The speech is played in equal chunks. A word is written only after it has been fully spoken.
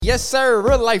Yes, sir.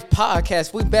 Real Life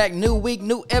Podcast. We back. New week,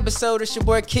 new episode. It's your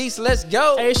boy Keith. Let's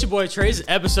go. Hey, it's your boy Trey. This is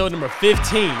episode number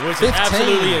 15, which is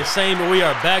absolutely insane, but we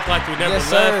are back like we never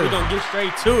left. We're going to get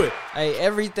straight to it. Hey,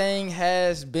 everything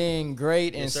has been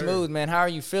great and smooth, man. How are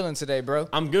you feeling today, bro?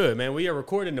 I'm good, man. We are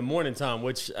recording in the morning time,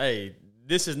 which, hey,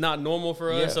 this is not normal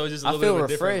for us, so it's just a little bit of a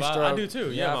different vibe. I do too.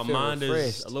 Yeah, my mind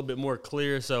is a little bit more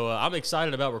clear, so I'm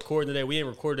excited about recording today. We ain't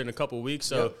recorded in a couple of weeks,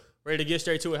 so ready to get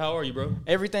straight to it. How are you, bro?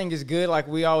 Everything is good. Like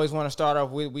we always want to start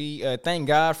off with, we thank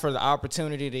God for the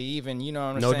opportunity to even, you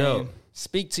know what I'm saying,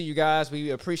 speak to you guys. We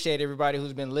appreciate everybody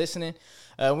who's been listening.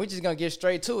 We're just going to get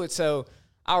straight to it. So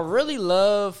I really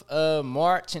love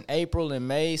March and April and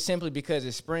May simply because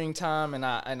it's springtime and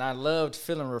I loved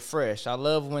feeling refreshed. I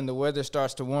love when the weather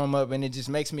starts to warm up and it just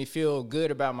makes me feel good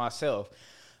about myself.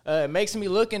 It makes me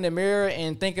look in the mirror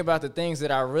and think about the things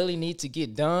that I really need to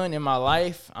get done in my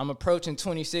life. I'm approaching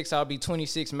 26. I'll be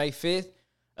 26 May 5th.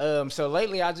 So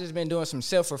lately I've just been doing some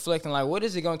self-reflecting, like what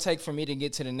is it going to take for me to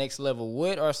get to the next level?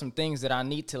 What are some things that I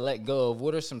need to let go of?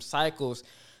 What are some cycles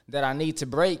that I need to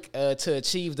break to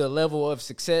achieve the level of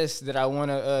success that I want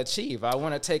to achieve? I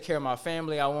want to take care of my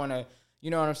family. I want to, you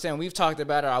know what I'm saying? We've talked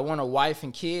about it. I want a wife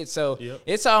and kids. So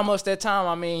it's almost that time.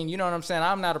 I mean, you know what I'm saying?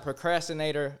 I'm not a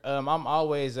procrastinator. I'm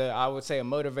always, I would say, a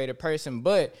motivated person.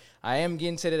 But I am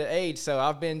getting to the age. So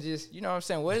I've been just, you know what I'm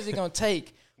saying? What is it going to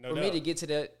take for me to get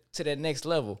to that next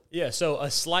level? Yeah, so a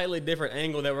slightly different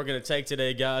angle that we're going to take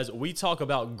today, guys. We talk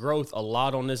about growth a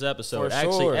lot on this episode.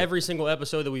 Actually, every single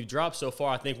episode that we've dropped so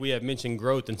far, I think we have mentioned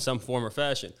growth in some form or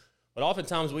fashion. But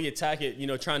oftentimes we attack it, you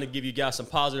know, trying to give you guys some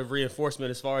positive reinforcement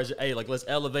as far as, hey, like, let's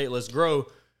elevate, let's grow.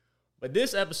 But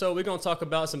this episode, we're going to talk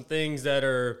about some things that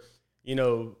are, you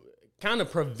know, kind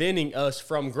of preventing us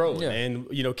from growing. And,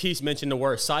 you know, Keith mentioned the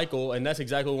word cycle, and that's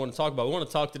exactly what we want to talk about. We want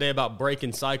to talk today about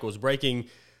breaking cycles, breaking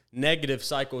negative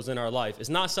cycles in our life. It's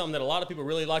not something that a lot of people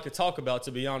really like to talk about,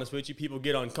 to be honest with you. People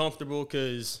get uncomfortable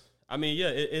because, I mean,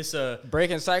 it's a...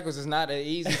 Breaking cycles is not an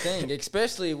easy thing,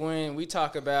 especially when we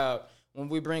talk about... When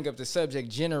we bring up the subject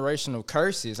generational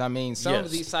curses, I mean, some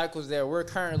of these cycles that we're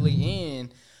currently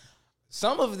in,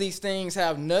 some of these things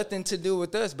have nothing to do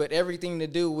with us, but everything to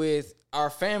do with our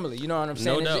family. You know what I'm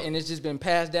saying? And it's just been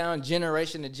passed down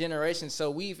generation to generation. So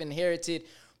we've inherited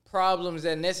problems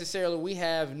that necessarily we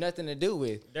have nothing to do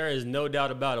with. There is no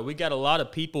doubt about it. We got a lot of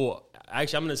people,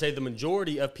 actually, I'm going to say the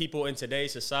majority of people in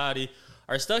today's society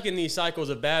are stuck in these cycles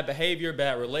of bad behavior,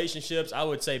 bad relationships, I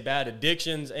would say bad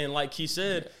addictions, and like he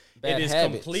said, bad it is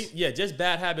habits. just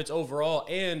bad habits overall.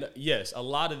 And yes, a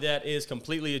lot of that is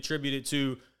completely attributed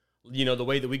to, you know, the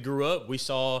way that we grew up. We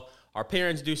saw our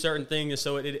parents do certain things, and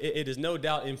so it has no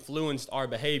doubt influenced our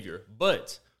behavior.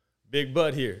 But, big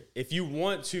but here, if you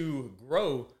want to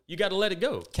grow, you got to let it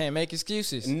go. Can't make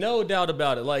excuses. No doubt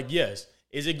about it. Like, yes,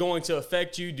 is it going to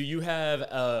affect you? Do you have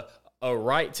a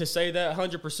right to say that?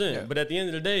 100%. Yeah. But at the end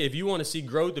of the day, if you want to see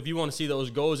growth, if you want to see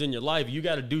those goals in your life, you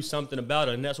got to do something about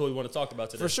it, and that's what we want to talk about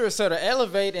today. For sure. So to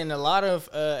elevate in a lot of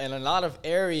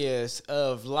areas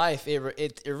of life,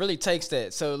 it really takes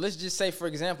that. So let's just say, for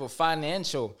example,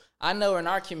 financial. I know in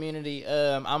our community,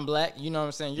 I'm black. You know what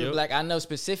I'm saying? You're black. I know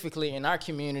specifically in our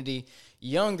community,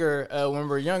 when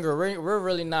we're younger, we're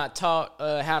really not taught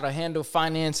how to handle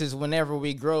finances whenever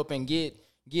we grow up and get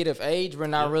of age. We're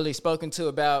not really spoken to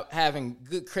about having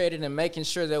good credit and making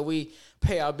sure that we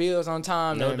pay our bills on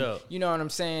time. No doubt. You know what I'm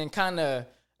saying? Kind of,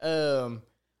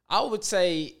 I would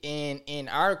say in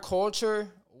our culture,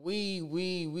 we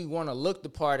want to look the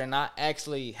part and not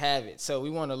actually have it. So we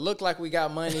want to look like we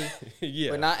got money,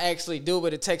 but not actually do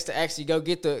what it takes to actually go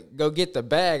get the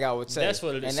bag, I would say. That's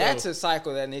what it is. And that's a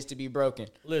cycle that needs to be broken.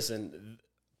 Listen,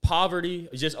 poverty,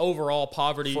 just overall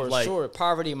poverty. For sure,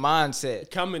 poverty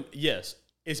mindset. Yes.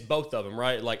 It's both of them,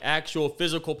 right? Like actual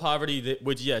physical poverty,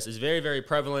 which, yes, is very, very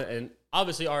prevalent. And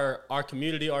obviously our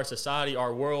community, our society,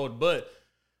 our world. But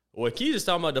what Keith is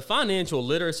talking about, the financial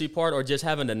literacy part or just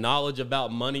having the knowledge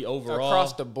about money overall.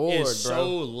 Across the board, is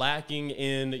so lacking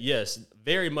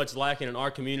very much lacking in our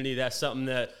community. That's something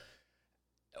that,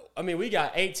 I mean, we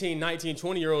got 18, 19,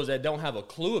 20-year-olds that don't have a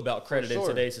clue about credit in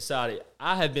today's society.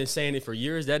 I have been saying it for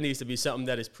years. That needs to be something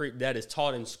that is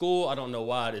taught in school. I don't know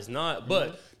why it is not,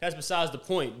 but that's besides the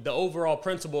point. The overall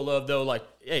principle of, though, like,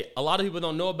 hey, a lot of people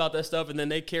don't know about that stuff, and then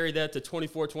they carry that to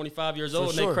 24, 25 years old,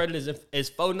 and their credit is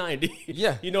 490.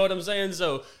 Yeah. You know what I'm saying?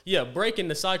 So, yeah, breaking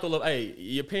the cycle of, hey,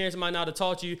 your parents might not have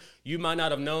taught you. You might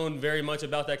not have known very much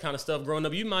about that kind of stuff growing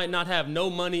up. You might not have no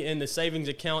money in the savings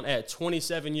account at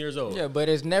 27 years old. Yeah, but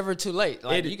it's never too late.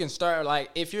 Like, you can start,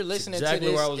 like, if you're listening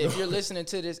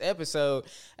to this episode,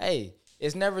 hey,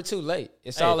 it's never too late.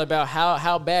 It's all about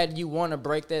how bad you want to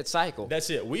break that cycle. That's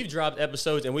it. We've dropped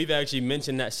episodes and we've actually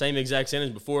mentioned that same exact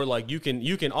sentence before. Like you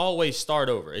can always start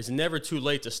over. It's never too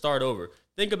late to start over.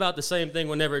 Think about the same thing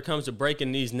whenever it comes to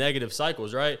breaking these negative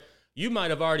cycles, right? You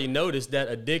might have already noticed that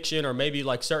addiction or maybe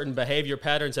like certain behavior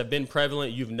patterns have been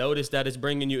prevalent. You've noticed that it's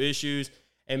bringing you issues,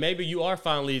 and maybe you are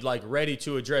finally like ready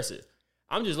to address it.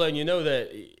 I'm just letting you know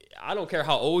that I don't care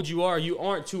how old you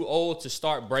aren't too old to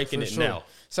start breaking it now.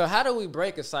 So how do we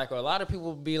break a cycle? A lot of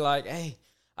people be like, hey,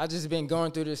 I just been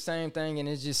going through the same thing and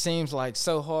it just seems like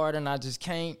so hard and I just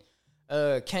can't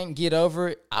get over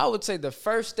it. I would say the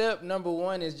first step, number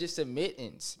one, is just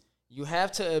admittance. You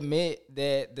have to admit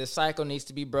that the cycle needs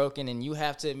to be broken, and you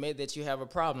have to admit that you have a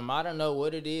problem. I don't know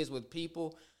what it is with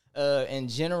people in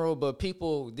general, but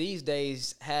people these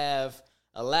days have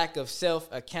a lack of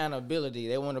self-accountability.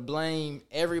 They want to blame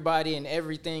everybody and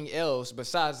everything else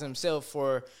besides themselves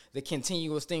for the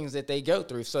continuous things that they go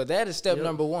through. So that is step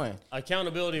number one.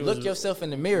 Accountability. Look yourself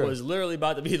in the mirror. Was literally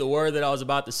about to be the word that I was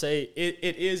about to say. It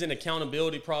is an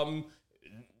accountability problem.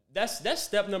 That's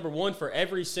step number one for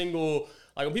every single.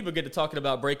 Like when people get to talking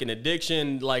about breaking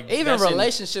addiction, like even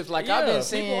relationships, like I've been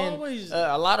seeing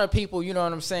a lot of people, you know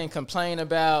what I'm saying, complain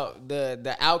about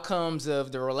the outcomes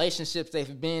of the relationships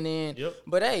they've been in. Yep.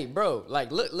 But hey, bro,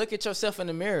 like look at yourself in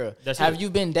the mirror. Have you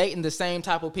been dating the same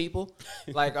type of people?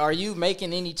 Like, are you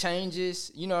making any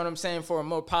changes? You know what I'm saying, for a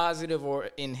more positive or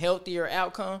in healthier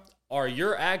outcome? Are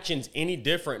your actions any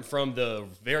different from the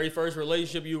very first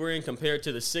relationship you were in compared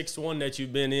to the sixth one that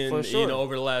you've been in,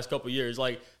 over the last couple of years?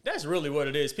 Like, that's really what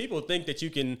it is. People think that you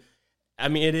can, I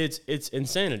mean, it's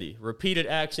insanity. Repeated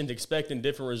actions expecting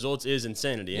different results is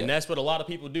insanity. And that's what a lot of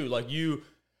people do. Like, you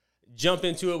jump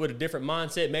into it with a different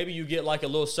mindset. Maybe you get like a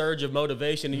little surge of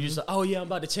motivation and you just like, oh yeah, I'm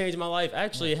about to change my life.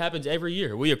 Actually, it happens every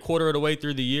year. We a quarter of the way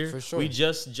through the year. For sure. We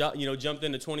just jumped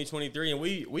into 2023 and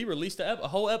we released a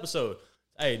whole episode.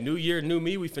 Hey, new year, new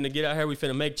me. We finna get out here. We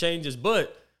finna make changes.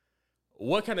 But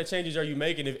what kind of changes are you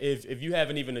making if you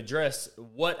haven't even addressed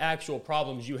what actual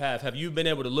problems you have? Have you been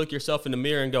able to look yourself in the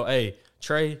mirror and go, hey,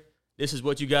 Trey, this is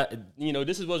what you got.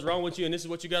 This is what's wrong with you, and this is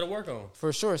what you got to work on.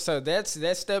 For sure. So that's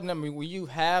step number one. You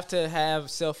have to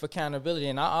have self-accountability.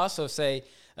 And I also say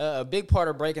a big part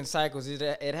of breaking cycles is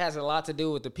that it has a lot to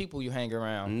do with the people you hang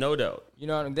around. No doubt. You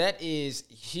know, that is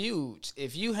huge.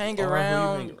 If you hang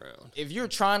around, if you're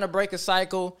trying to break a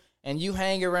cycle and you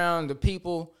hang around the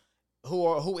people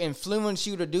who influence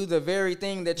you to do the very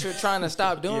thing that you're trying to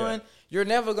stop doing, you're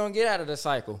never going to get out of the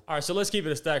cycle. All right, so let's keep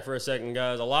it a stack for a second,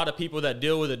 guys. A lot of people that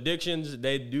deal with addictions,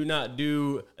 they don't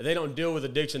deal with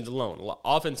addictions alone.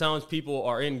 Oftentimes people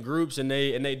are in groups and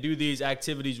they do these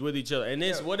activities with each other. And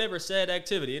it's whatever said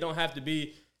activity. It don't have to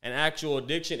be an actual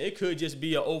addiction. It could just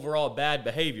be an overall bad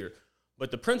behavior. But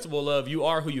the principle of you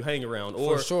are who you hang around,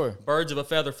 or birds of a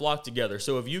feather flock together.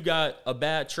 So if you got a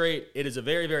bad trait, it is a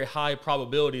very, very high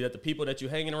probability that the people that you're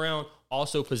hanging around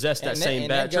also possess that same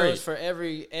bad trait. And that goes for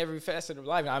every facet of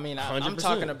life. I mean, I'm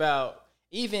talking about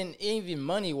even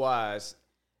money wise.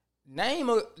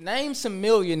 Name some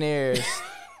millionaires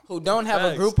who don't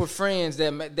have a group of friends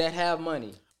that have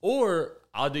money. Or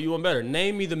I'll do you one better.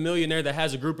 Name me the millionaire that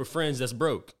has a group of friends that's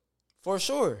broke. For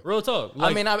sure. Real talk.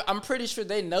 I mean, I'm pretty sure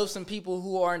they know some people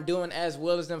who aren't doing as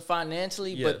well as them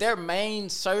financially, but their main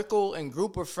circle and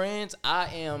group of friends, I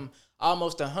am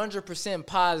almost 100%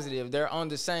 positive they're on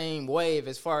the same wave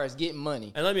as far as getting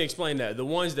money. And let me explain that. The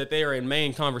ones that they are in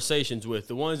main conversations with,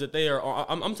 the ones that they are,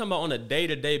 I'm talking about on a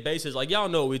day-to-day basis. Like, y'all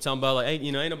know what we talking about. Like,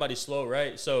 ain't nobody slow,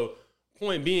 right? So,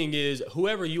 point being is,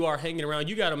 whoever you are hanging around,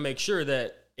 you got to make sure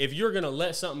that if you're going to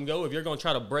let something go, if you're going to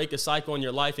try to break a cycle in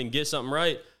your life and get something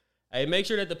right, hey, make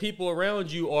sure that the people around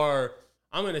you are,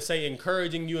 I'm going to say,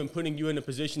 encouraging you and putting you in a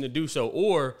position to do so.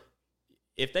 Or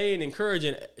if they ain't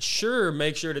encouraging,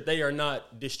 make sure that they are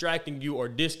not distracting you or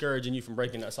discouraging you from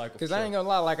breaking that cycle. Because I ain't going to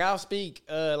lie, like I'll speak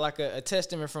like a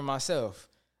testament from myself.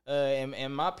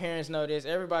 And my parents know this.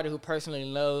 Everybody who personally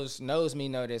knows me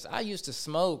know this. I used to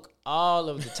smoke all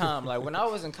of the time. Like when I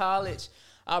was in college,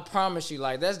 I promise you,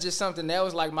 like that's just something that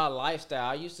was like my lifestyle.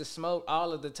 I used to smoke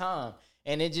all of the time.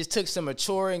 And it just took some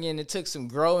maturing and it took some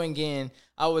growing in,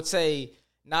 I would say,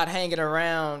 not hanging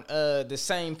around the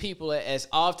same people as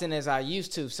often as I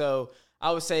used to. So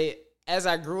I would say as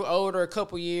I grew older, a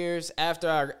couple years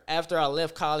after I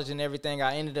left college and everything,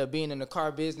 I ended up being in the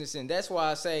car business. And that's why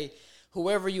I say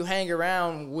whoever you hang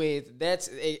around with,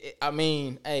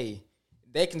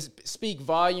 they can speak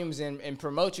volumes and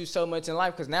promote you so much in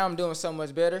life because now I'm doing so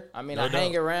much better. I mean,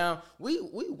 hang around. We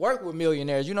work with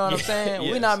millionaires. You know what I'm saying?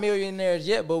 Yes. We're not millionaires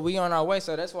yet, but we on our way.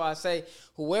 So that's why I say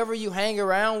whoever you hang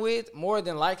around with, more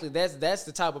than likely, that's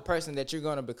the type of person that you're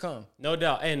going to become. No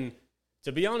doubt. And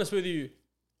to be honest with you,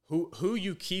 who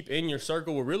you keep in your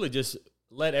circle will really just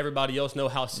let everybody else know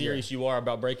how serious you are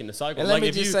about breaking the cycle. And let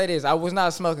me just say this. I was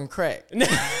not smoking crack.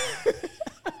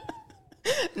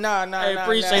 I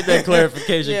appreciate that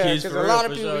clarification, Keith. Because a lot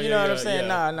of people, you know what I'm saying?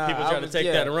 People try to take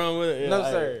that and run with it. No,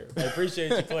 sir. I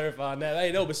appreciate you clarifying that.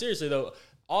 Hey, no, but seriously, though,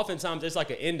 oftentimes it's like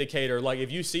an indicator. Like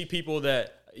if you see people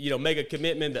that, make a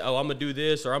commitment that, I'm going to do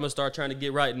this or I'm going to start trying to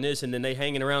get right in this, and then they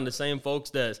hanging around the same folks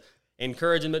that's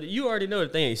encouraging, but you already know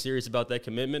that they ain't serious about that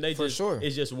commitment.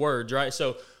 It's just words, right?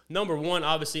 So number one,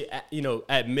 obviously,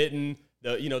 admitting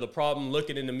the problem,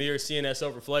 looking in the mirror, seeing that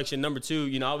self-reflection. Number two,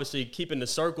 obviously keeping the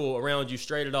circle around you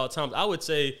straight at all times. I would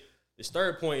say this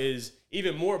third point is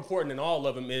even more important than all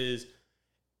of them is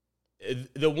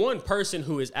the one person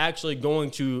who is actually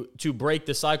going to break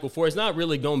the cycle for it's not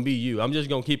really going to be you. I'm just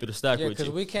going to keep it a stack with you.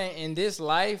 Because we can't, in this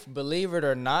life, believe it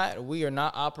or not, we are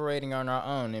not operating on our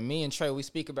own. And me and Trey, we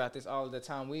speak about this all the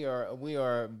time. We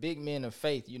are big men of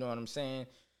faith, you know what I'm saying?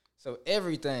 So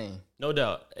everything. No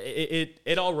doubt.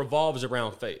 It all revolves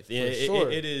around faith.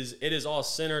 Sure. It is all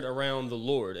centered around the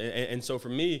Lord. And so for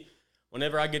me,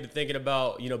 whenever I get to thinking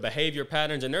about, behavior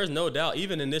patterns, and there's no doubt,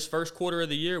 even in this first quarter of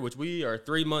the year, which we are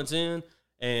 3 months in,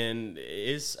 and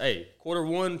it's, quarter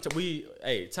one,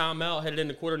 time out, headed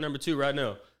into quarter number 2 right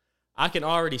now. I can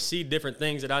already see different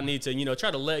things that I need to,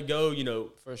 try to let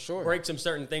go, for sure, break some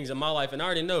certain things in my life. And I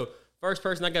already know, first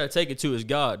person I got to take it to is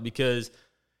God, because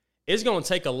it's going to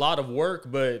take a lot of work,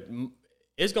 but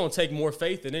it's going to take more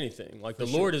faith than anything. Like the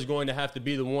Lord is going to have to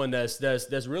be the one that's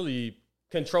really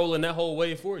controlling that whole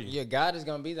wave for you. Yeah, God is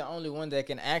going to be the only one that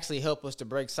can actually help us to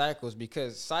break cycles,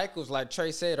 because cycles, like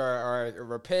Trey said, are a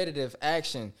repetitive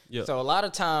action. Yep. So a lot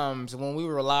of times when we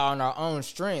rely on our own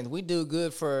strength, we do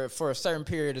good for a certain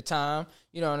period of time.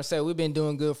 You know what I'm saying? We've been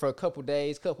doing good for a couple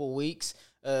days, couple weeks,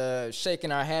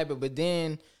 shaking our habit, but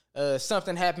then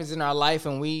something happens in our life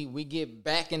and we get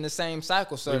back in the same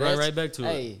cycle. So that's right back to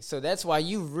it. So that's why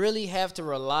you really have to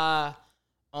rely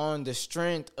on the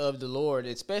strength of the Lord,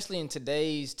 especially in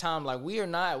today's time. Like we are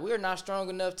not strong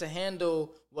enough to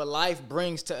handle what life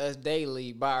brings to us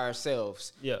daily by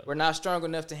ourselves. Yeah. We're not strong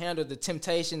enough to handle the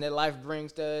temptation that life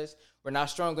brings to us. We're not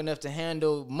strong enough to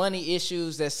handle money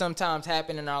issues that sometimes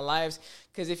happen in our lives.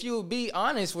 Because if you will be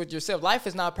honest with yourself, life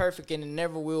is not perfect and it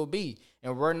never will be.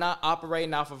 And we're not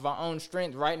operating off of our own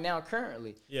strength right now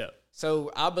currently. Yeah.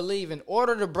 So I believe in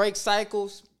order to break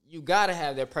cycles, you got to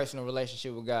have that personal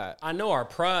relationship with God. I know our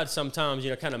pride sometimes,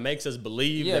 kind of makes us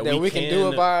believe that we can do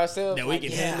it by ourselves. That we can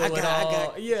handle it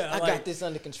all. I got this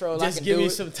under control. Just give me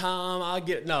some time.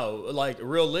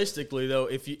 Realistically though,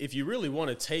 if you really want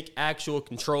to take actual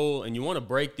control and you want to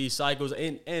break these cycles,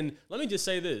 and let me just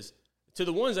say this, to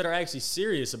the ones that are actually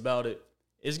serious about it,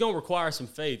 it's going to require some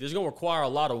faith. It's going to require a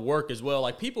lot of work as well.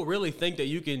 Like people really think that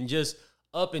you can just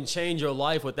up and change your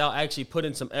life without actually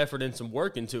putting some effort and some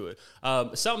work into it.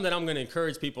 Something that I'm going to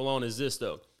encourage people on is this,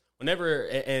 though. Whenever,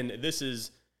 and this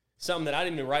is something that I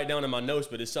didn't even write down in my notes,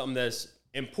 but it's something that's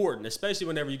important, especially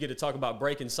whenever you get to talk about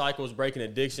breaking cycles, breaking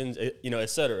addictions, et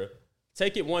cetera.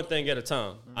 Take it one thing at a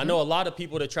time. Mm-hmm. I know a lot of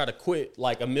people that try to quit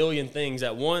like a million things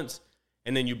at once,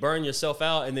 and then you burn yourself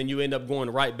out, and then you end up going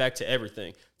right back to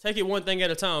everything. Take it one thing at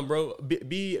a time, bro.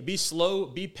 Be slow,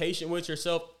 be patient with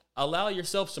yourself. Allow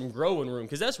yourself some growing room,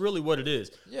 because that's really what it is.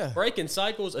 Yeah. Breaking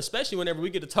cycles, especially whenever we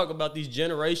get to talk about these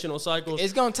generational cycles.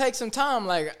 It's going to take some time.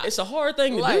 Like it's a hard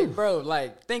thing to do. Bro,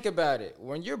 think about it.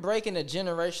 When you're breaking a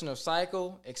generational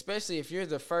cycle, especially if you're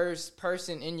the first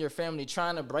person in your family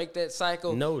trying to break that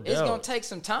cycle, no doubt, it's going to take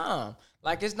some time.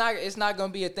 Like it's not going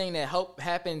to be a thing that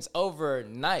happens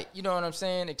overnight. You know what I'm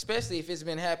saying? Especially if it's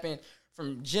been happening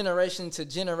from generation to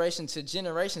generation to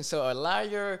generation. So allow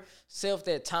yourself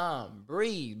that time.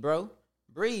 Breathe, bro.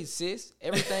 Breathe, sis.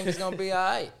 Everything is going to be all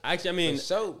right. Actually,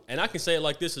 and I can say it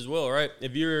like this as well, right?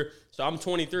 So I'm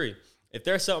 23. If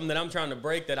there's something that I'm trying to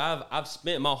break that I've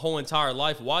spent my whole entire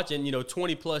life watching,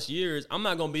 20 plus years, I'm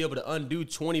not going to be able to undo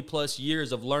 20 plus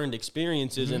years of learned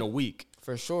experiences in a week.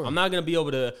 For sure. I'm not going to be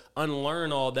able to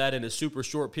unlearn all that in a super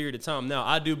short period of time. Now,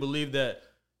 I do believe that,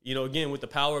 again, with the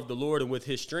power of the Lord and with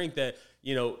his strength, that,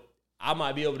 I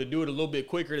might be able to do it a little bit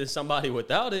quicker than somebody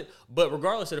without it. But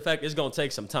regardless of the fact, it's going to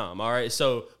take some time. All right.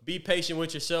 So be patient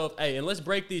with yourself. Hey, and let's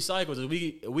break these cycles.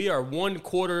 We are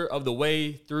 1/4 of the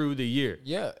way through the year.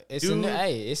 Yeah. It's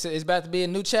about to be a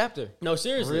new chapter. No,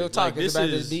 seriously. Real talk. It's about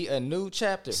to be a new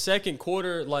chapter. Second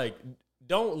quarter,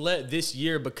 don't let this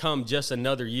year become just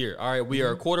another year. All right. We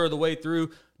are 1/4 of the way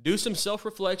through. Do some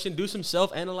self-reflection, do some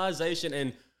self-analyzation,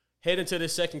 and head into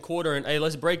this second quarter, and hey,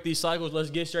 let's break these cycles. Let's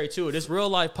get straight to it. It's Real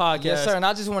Life Podcast. Yes, sir. And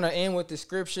I just want to end with the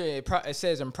scripture. It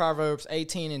says in Proverbs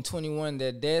 18:21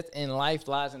 that death and life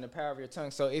lies in the power of your tongue.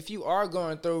 So if you are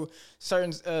going through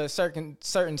certain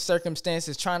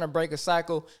circumstances, trying to break a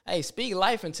cycle, hey, speak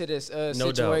life into this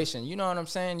situation. You know what I'm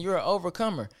saying? You're an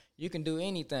overcomer. You can do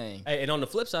anything. Hey, and on the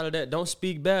flip side of that, don't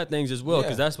speak bad things as well,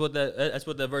 because that's what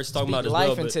that verse is talking about as well.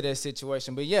 Speak life into that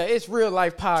situation. But yeah, it's Real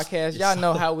Life Podcast. Y'all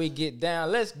know how we get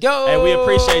down. Let's go. Hey, we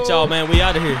appreciate y'all, man. We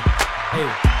out of here.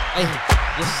 Hey,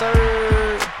 yes, sir.